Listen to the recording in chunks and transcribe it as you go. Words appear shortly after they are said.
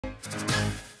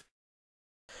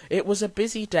It was a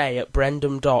busy day at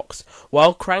Brendam Docks.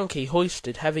 While Cranky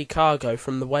hoisted heavy cargo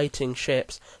from the waiting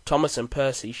ships, Thomas and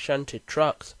Percy shunted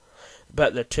trucks.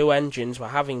 But the two engines were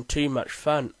having too much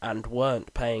fun and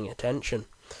weren't paying attention.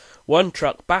 One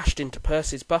truck bashed into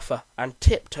Percy's buffer and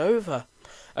tipped over.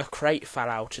 A crate fell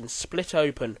out and split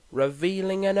open,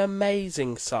 revealing an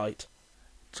amazing sight.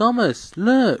 "Thomas,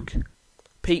 look!"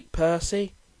 peeped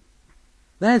Percy.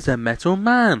 "There's a metal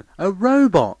man, a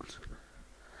robot."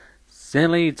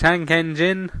 "Silly tank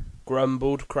engine,"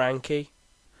 grumbled Cranky.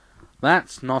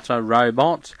 "That's not a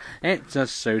robot, it's a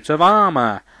suit of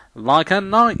armour, like a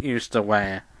knight used to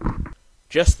wear."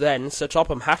 Just then Sir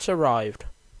Topham Hatt arrived.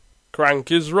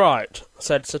 "Cranky's right,"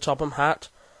 said Sir Topham Hatt.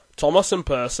 "Thomas and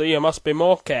Percy, you must be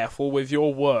more careful with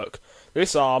your work.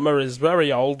 This armour is very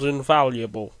old and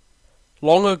valuable.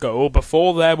 Long ago,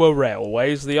 before there were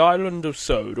railways, the island of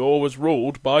Sodor was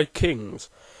ruled by kings,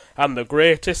 and the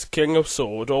greatest king of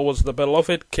Sodor was the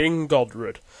beloved King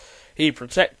Godred. He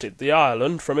protected the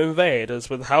island from invaders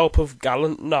with help of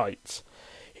gallant knights.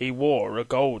 He wore a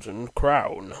golden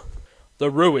crown.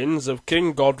 The ruins of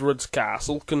King Godred's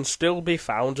castle can still be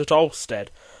found at Ulfstead,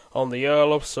 on the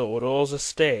Earl of Sodor's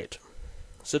estate,"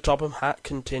 Sir Topham Hatt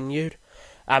continued,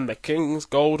 "and the king's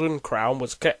golden crown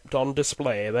was kept on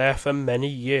display there for many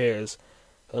years,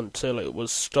 until it was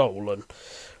stolen.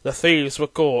 The thieves were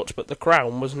caught, but the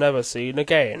crown was never seen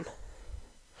again.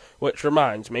 Which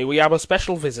reminds me, we have a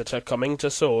special visitor coming to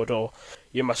Sodor.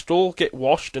 You must all get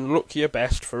washed and look your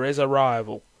best for his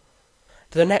arrival."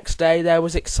 The next day there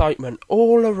was excitement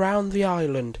all around the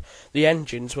island. The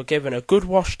engines were given a good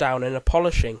wash-down and a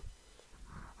polishing.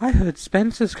 "I heard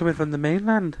Spencer's coming from the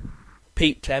mainland,"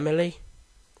 peeped Emily.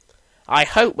 "I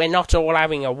hope we're not all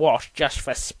having a wash just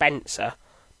for Spencer,"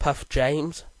 puffed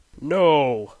James.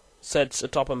 "No," said Sir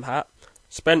Topham Hatt.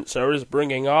 "Spencer is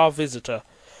bringing our visitor.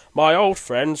 My old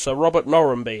friend Sir Robert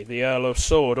Norramby, the Earl of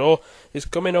Sodor, is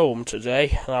coming home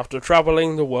today, after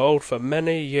travelling the world for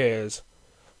many years."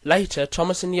 Later,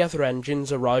 Thomas and the other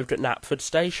engines arrived at Knapford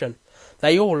Station.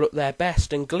 They all looked their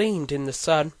best and gleamed in the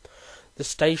sun. The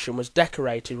station was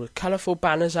decorated with colourful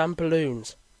banners and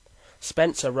balloons.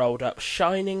 Spencer rolled up,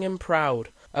 shining and proud.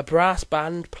 A brass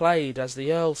band played as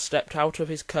the Earl stepped out of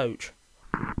his coach.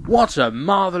 "What a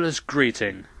marvellous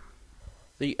greeting!"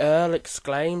 the Earl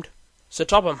exclaimed. Sir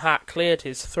Topham Hatt cleared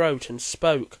his throat and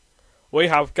spoke. "We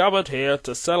have gathered here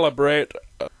to celebrate—"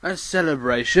 "A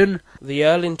celebration?" the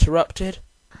Earl interrupted.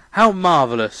 "How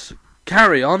marvellous!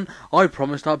 Carry on. I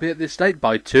promised I'd be at the estate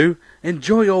by 2.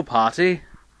 Enjoy your party."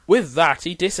 With that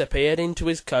he disappeared into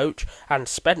his coach, and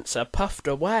Spencer puffed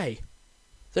away.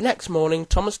 The next morning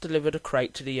Thomas delivered a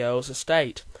crate to the Earl's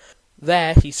estate.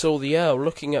 There he saw the Earl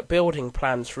looking at building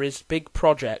plans for his big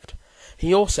project.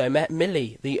 He also met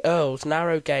Millie, the Earl's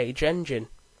narrow-gauge engine.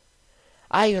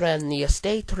 "I run the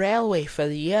estate railway for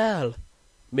the Earl,"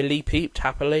 Millie peeped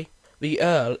happily. The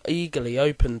Earl eagerly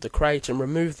opened the crate and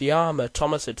removed the armour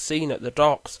Thomas had seen at the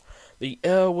docks. The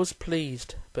Earl was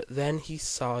pleased, but then he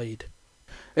sighed.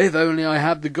 "If only I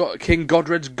had the King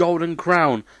Godred's golden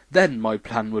crown, then my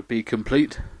plan would be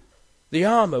complete." The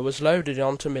armour was loaded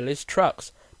onto Millie's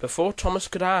trucks. Before Thomas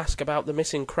could ask about the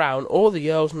missing crown or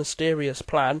the Earl's mysterious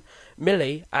plan,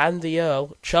 Millie and the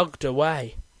Earl chugged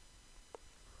away.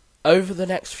 Over the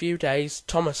next few days,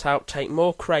 Thomas helped take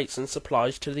more crates and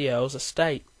supplies to the Earl's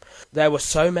estate. There were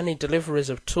so many deliveries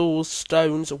of tools,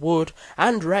 stones, wood,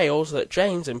 and rails that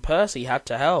James and Percy had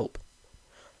to help.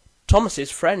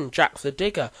 Thomas's friend Jack the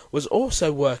Digger was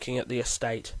also working at the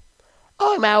estate.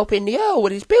 "I'm helping the Earl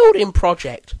with his building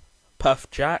project," puffed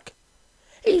Jack.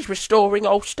 "He's restoring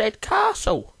Ulfstead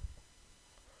Castle."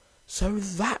 "So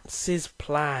that's his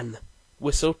plan,"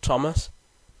 whistled Thomas.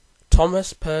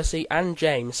 Thomas, Percy, and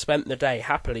James spent the day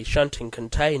happily shunting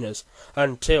containers,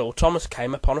 until Thomas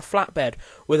came upon a flatbed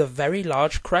with a very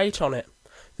large crate on it.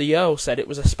 The Earl said it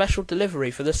was a special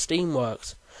delivery for the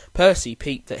steamworks. Percy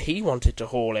peeped that he wanted to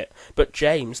haul it, but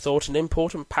James thought an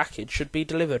important package should be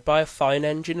delivered by a fine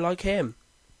engine like him.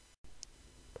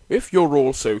 "If you're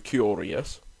all so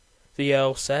curious," the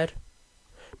Earl said,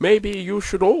 "maybe you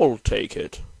should all take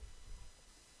it."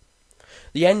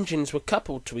 The engines were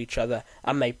coupled to each other,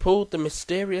 and they pulled the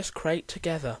mysterious crate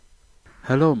together.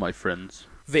 "Hello, my friends,"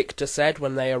 Victor said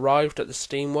when they arrived at the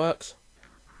steamworks.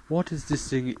 "What is this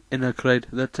thing in a crate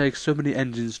that takes so many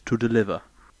engines to deliver?"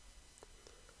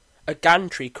 A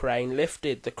gantry crane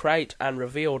lifted the crate and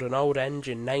revealed an old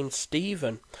engine named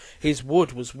Stephen. His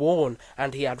wood was worn,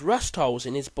 and he had rust holes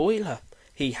in his boiler.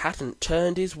 He hadn't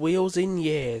turned his wheels in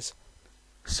years.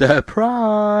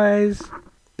 "Surprise!"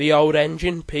 the old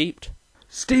engine peeped.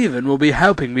 "Stephen will be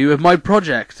helping me with my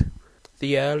project,"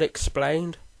 the Earl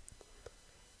explained.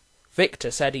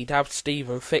 Victor said he'd have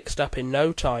Stephen fixed up in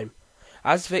no time.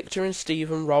 As Victor and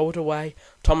Stephen rolled away,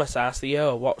 Thomas asked the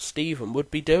Earl what Stephen would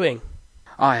be doing.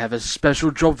 I have a special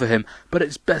job for him, but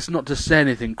it's best not to say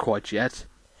anything quite yet.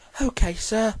 "OK,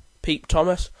 sir," peeped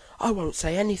Thomas. "I won't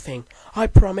say anything, I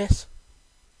promise."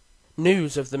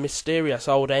 News of the mysterious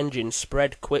old engine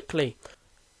spread quickly.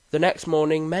 The next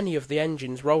morning many of the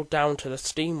engines rolled down to the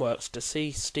steamworks to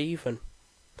see Stephen.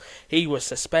 He was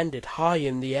suspended high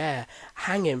in the air,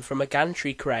 hanging from a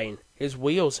gantry crane. His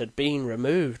wheels had been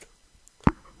removed.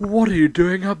 "What are you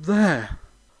doing up there?"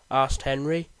 asked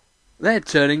Henry. "They're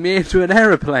turning me into an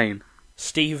aeroplane."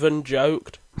 Stephen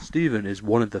joked. "Stephen is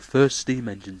one of the first steam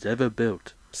engines ever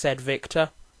built," said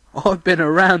Victor. "I've been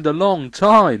around a long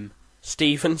time,"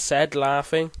 Stephen said,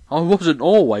 laughing. "I wasn't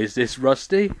always this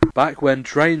rusty. Back when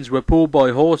trains were pulled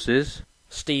by horses,"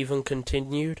 Stephen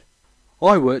continued,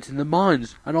 "I worked in the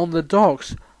mines and on the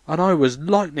docks, and I was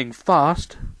lightning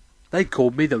fast. They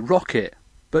called me the Rocket.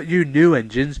 But you new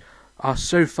engines are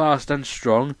so fast and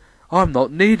strong, I'm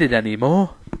not needed any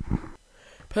more."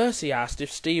 Percy asked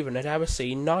if Stephen had ever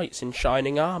seen knights in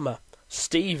shining armour.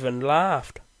 Stephen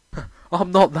laughed.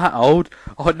 "I'm not that old.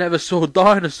 I never saw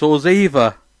dinosaurs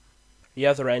either." The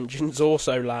other engines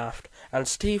also laughed, and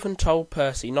Stephen told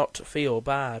Percy not to feel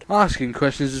bad. Asking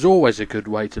questions is always a good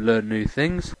way to learn new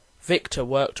things. Victor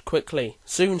worked quickly.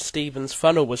 Soon Stephen's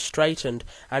funnel was straightened,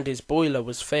 and his boiler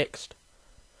was fixed.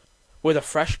 With a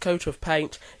fresh coat of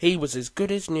paint, he was as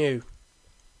good as new.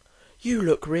 "You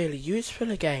look really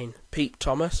useful again," peeped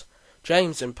Thomas.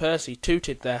 James and Percy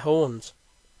tooted their horns.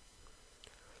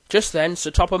 Just then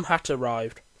Sir Topham Hatt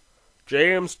arrived.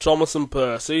 "James, Thomas and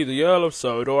Percy, the Earl of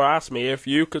Sodor asked me if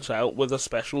you could help with a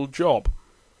special job."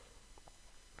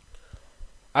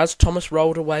 As Thomas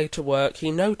rolled away to work,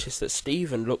 he noticed that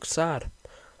Stephen looked sad.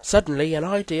 Suddenly an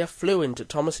idea flew into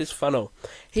Thomas's funnel.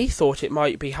 He thought it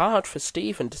might be hard for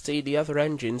Stephen to see the other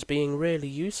engines being really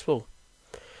useful.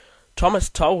 Thomas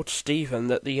told Stephen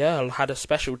that the Earl had a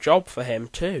special job for him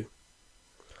too.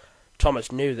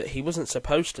 Thomas knew that he wasn't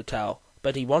supposed to tell,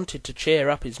 but he wanted to cheer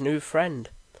up his new friend.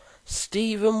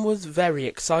 Stephen was very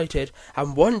excited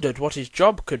and wondered what his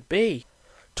job could be.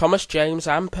 Thomas, James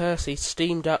and Percy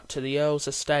steamed up to the Earl's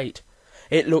estate.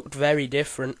 It looked very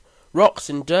different. Rocks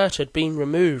and dirt had been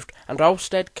removed, and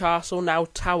Ulfstead Castle now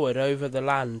towered over the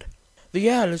land. "The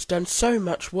Earl has done so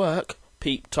much work,"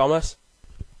 peeped Thomas.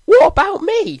 "What about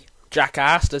me?" Jack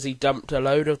asked as he dumped a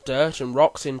load of dirt and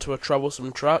rocks into a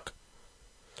troublesome truck.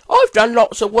 "I've done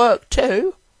lots of work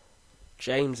too."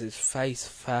 James's face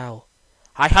fell.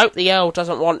 "I hope the Earl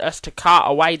doesn't want us to cart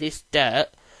away this dirt.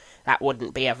 That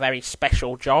wouldn't be a very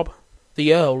special job."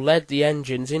 The Earl led the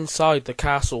engines inside the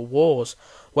castle walls,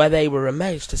 where they were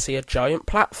amazed to see a giant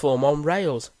platform on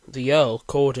rails. The Earl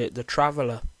called it the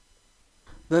Traveller.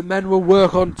 "The men will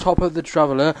work on top of the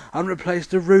Traveller and replace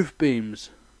the roof beams,"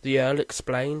 the Earl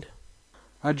explained.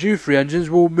 "And you three engines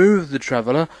will move the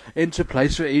Traveller into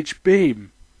place for each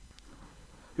beam.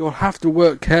 You'll have to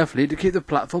work carefully to keep the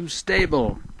platform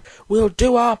stable." "We'll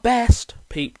do our best,"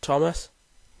 peeped Thomas.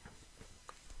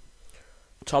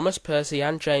 Thomas, Percy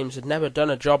and James had never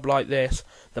done a job like this.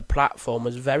 The platform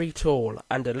was very tall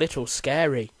and a little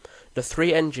scary. The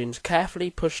three engines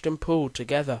carefully pushed and pulled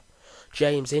together.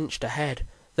 James inched ahead.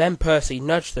 Then Percy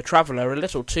nudged the Traveller a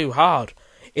little too hard.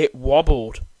 It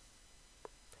wobbled.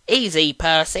 "Easy,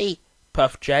 Percy,"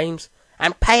 puffed James,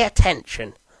 "and pay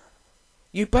attention."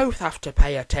 "You both have to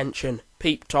pay attention,"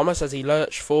 peeped Thomas as he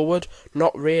lurched forward,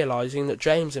 not realizing that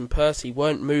James and Percy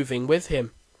weren't moving with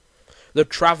him. The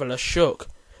Traveller shook.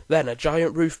 Then a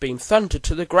giant roof beam thundered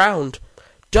to the ground.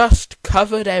 Dust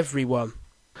covered everyone.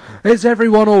 "Is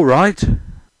everyone all right?"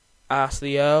 asked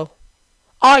the Earl.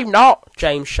 "I'm not,"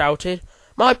 James shouted.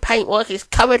 "My paintwork is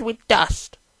covered with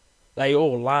dust." They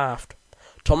all laughed.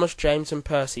 Thomas, James and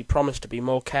Percy promised to be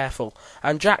more careful,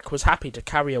 and Jack was happy to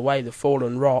carry away the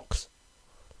fallen rocks.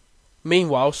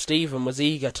 Meanwhile, Stephen was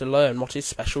eager to learn what his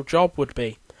special job would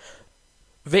be.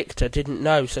 Victor didn't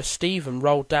know, so Stephen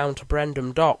rolled down to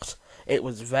Brendam Docks. It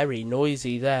was very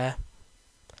noisy there.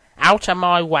 "Out of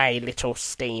my way, little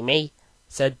Steamy,"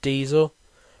 said Diesel.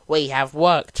 "We have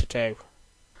work to do."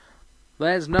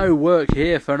 "There's no work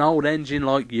here for an old engine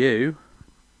like you,"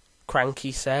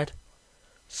 Cranky said.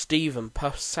 Stephen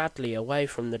puffed sadly away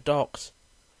from the docks.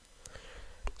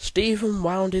 Stephen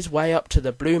wound his way up to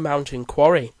the Blue Mountain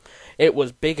Quarry. It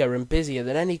was bigger and busier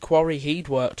than any quarry he'd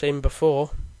worked in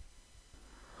before.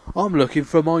 "I'm looking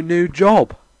for my new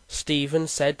job," Stephen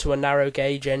said to a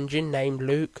narrow-gauge engine named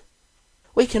Luke.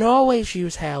 "We can always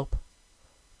use help,"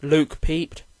 Luke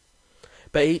peeped.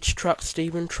 But each truck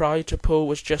Stephen tried to pull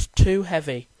was just too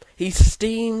heavy. He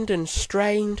steamed and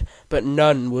strained, but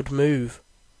none would move.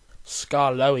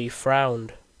 Skarloey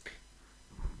frowned.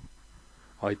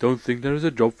 I don't think there is a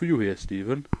job for you here,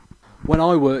 Stephen. When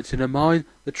I worked in a mine,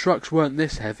 the trucks weren't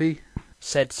this heavy,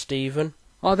 said Stephen.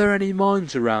 Are there any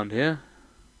mines around here?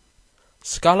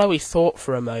 Skarloey thought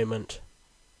for a moment.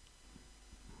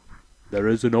 There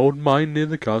is an old mine near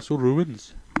the castle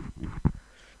ruins,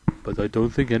 but I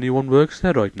don't think anyone works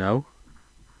there right now.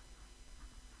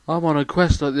 I'm on a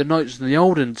quest like the knights in the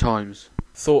olden times,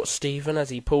 thought Stephen as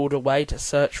he pulled away to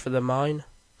search for the mine.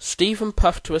 Stephen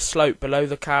puffed to a slope below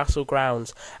the castle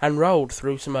grounds and rolled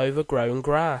through some overgrown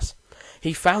grass.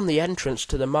 He found the entrance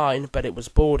to the mine, but it was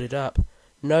boarded up.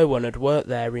 No one had worked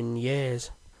there in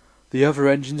years. The other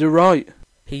engines are right,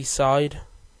 he sighed.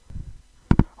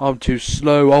 I'm too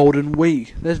slow, old and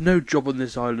weak. There's no job on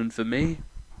this island for me.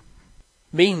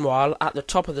 Meanwhile, at the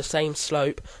top of the same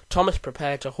slope, Thomas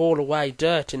prepared to haul away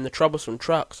dirt in the troublesome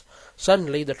trucks.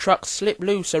 Suddenly the trucks slipped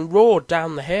loose and roared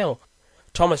down the hill.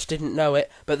 Thomas didn't know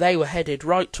it, but they were headed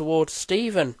right towards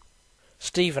Stephen.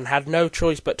 Stephen had no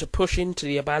choice but to push into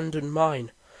the abandoned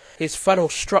mine. His funnel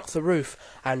struck the roof,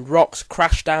 and rocks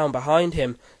crashed down behind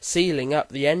him, sealing up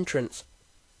the entrance.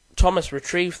 Thomas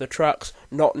retrieved the trucks,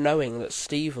 not knowing that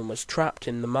Stephen was trapped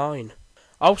in the mine.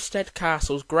 Ulfstead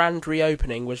Castle's grand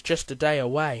reopening was just a day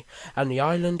away, and the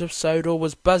island of Sodor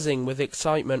was buzzing with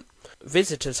excitement.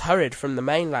 Visitors hurried from the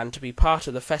mainland to be part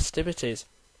of the festivities.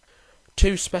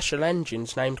 2 special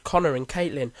engines named Connor and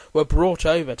Caitlin were brought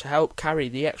over to help carry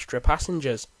the extra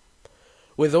passengers.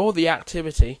 With all the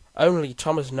activity, only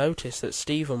Thomas noticed that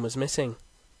Stephen was missing.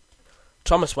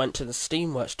 Thomas went to the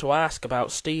steamworks to ask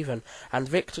about Stephen, and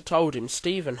Victor told him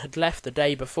Stephen had left the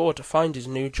day before to find his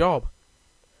new job.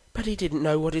 But he didn't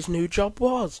know what his new job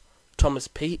was, Thomas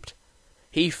peeped.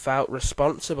 He felt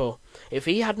responsible. If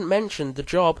he hadn't mentioned the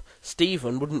job,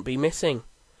 Stephen wouldn't be missing.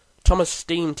 Thomas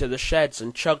steamed to the sheds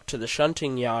and chugged to the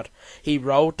shunting yard. He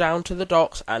rolled down to the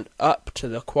docks and up to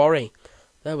the quarry.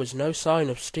 There was no sign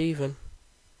of Stephen.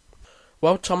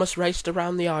 While Thomas raced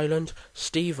around the island,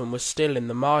 Stephen was still in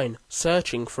the mine,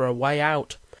 searching for a way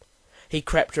out. He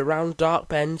crept around dark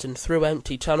bends and through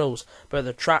empty tunnels, but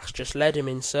the tracks just led him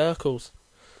in circles.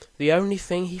 The only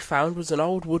thing he found was an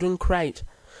old wooden crate.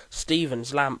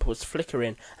 Stephen's lamp was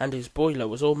flickering, and his boiler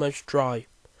was almost dry.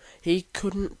 He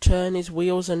couldn't turn his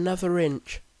wheels another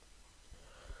inch.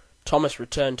 Thomas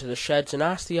returned to the sheds and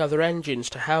asked the other engines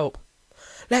to help.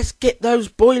 "Let's get those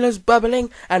boilers bubbling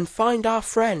and find our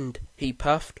friend," he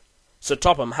puffed. Sir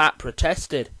Topham Hatt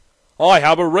protested. "I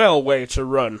have a railway to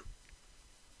run."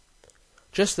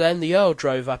 Just then the Earl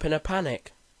drove up in a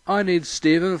panic. I need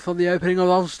Stephen for the opening of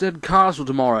Ulfstead Castle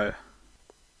tomorrow.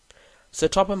 Sir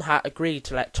Topham Hatt agreed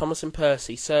to let Thomas and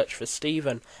Percy search for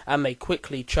Stephen, and they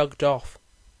quickly chugged off.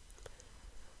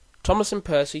 Thomas and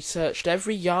Percy searched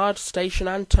every yard, station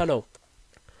and tunnel.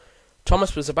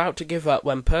 Thomas was about to give up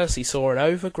when Percy saw an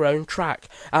overgrown track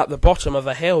at the bottom of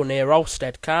a hill near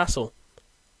Ulfstead Castle.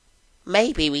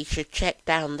 "Maybe we should check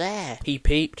down there," he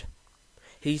peeped.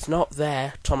 "He's not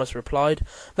there," Thomas replied.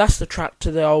 "That's the track to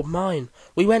the old mine.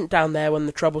 We went down there when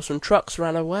the troublesome trucks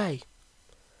ran away."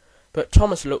 But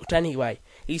Thomas looked anyway.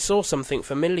 He saw something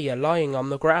familiar lying on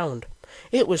the ground.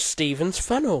 It was Stephen's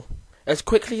funnel. As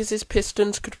quickly as his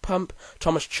pistons could pump,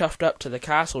 Thomas chuffed up to the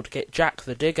castle to get Jack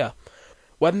the digger.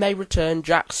 When they returned,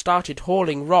 Jack started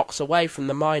hauling rocks away from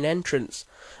the mine entrance.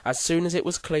 As soon as it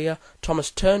was clear, Thomas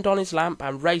turned on his lamp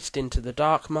and raced into the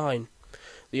dark mine.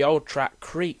 The old track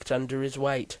creaked under his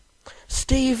weight.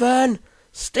 "Stephen!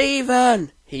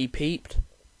 Stephen!" he peeped.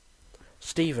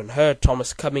 Stephen heard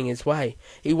Thomas coming his way.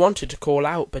 He wanted to call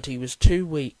out, but he was too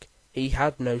weak. He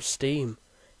had no steam.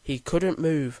 He couldn't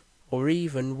move, or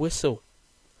even whistle.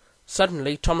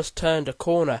 Suddenly Thomas turned a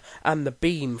corner, and the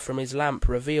beam from his lamp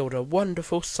revealed a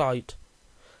wonderful sight.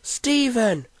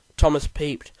 "Stephen!" Thomas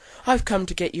peeped. "I've come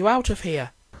to get you out of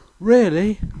here."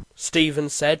 Really? Stephen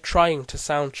said, trying to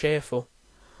sound cheerful.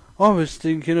 I was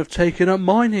thinking of taking up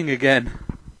mining again.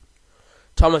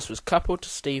 Thomas was coupled to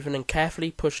Stephen and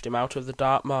carefully pushed him out of the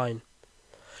dark mine.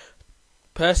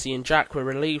 Percy and Jack were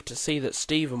relieved to see that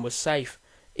Stephen was safe.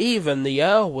 Even the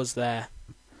Earl was there.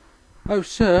 "Oh,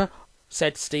 sir,"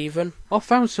 said Stephen, "I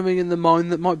found something in the mine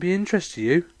that might be interest to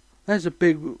you. There's a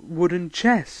big wooden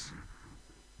chest."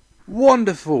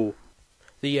 "Wonderful!"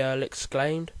 the Earl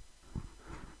exclaimed.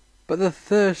 "But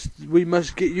first we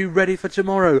must get you ready for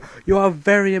tomorrow. You are a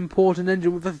very important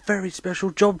engine with a very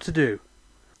special job to do."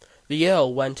 The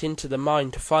Earl went into the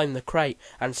mine to find the crate,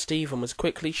 and Stephen was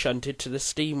quickly shunted to the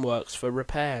steamworks for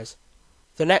repairs.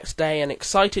 The next day an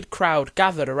excited crowd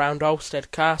gathered around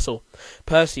Ulfstead Castle.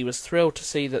 Percy was thrilled to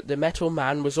see that the metal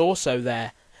man was also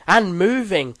there, and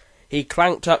moving. He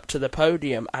clanked up to the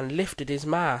podium and lifted his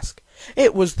mask.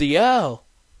 It was the Earl.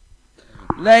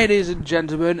 Ladies and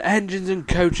gentlemen, engines and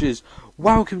coaches,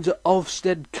 welcome to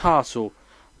Ulfstead Castle.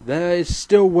 There is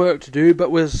still work to do,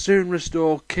 but we'll soon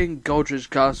restore King Godric's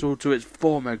castle to its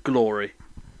former glory.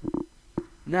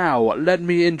 Now, let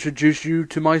me introduce you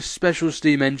to my special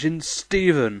steam engine,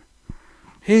 Stephen.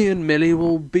 He and Millie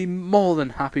will be more than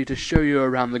happy to show you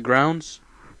around the grounds.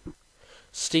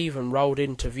 Stephen rolled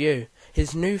into view.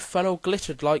 His new funnel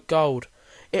glittered like gold.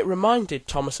 It reminded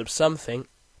Thomas of something,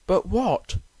 but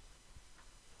what?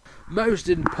 Most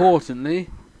importantly,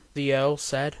 the Earl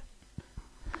said,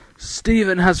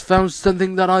 Stephen has found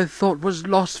something that I thought was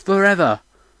lost forever.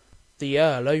 The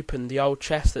Earl opened the old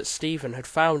chest that Stephen had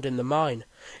found in the mine.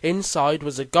 Inside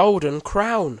was a golden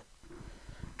crown.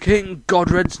 King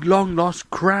Godred's long-lost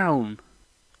crown,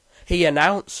 he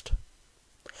announced.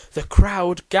 The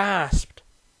crowd gasped.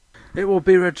 It will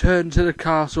be returned to the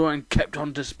castle and kept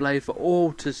on display for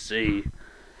all to see.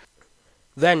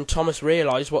 Then Thomas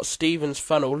realised what Stephen's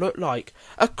funnel looked like.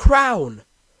 A crown!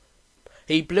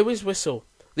 He blew his whistle.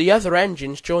 The other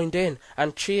engines joined in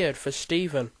and cheered for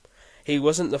Stephen. He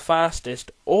wasn't the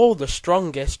fastest or the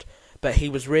strongest, but he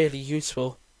was really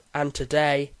useful. And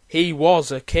today he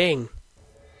was a king.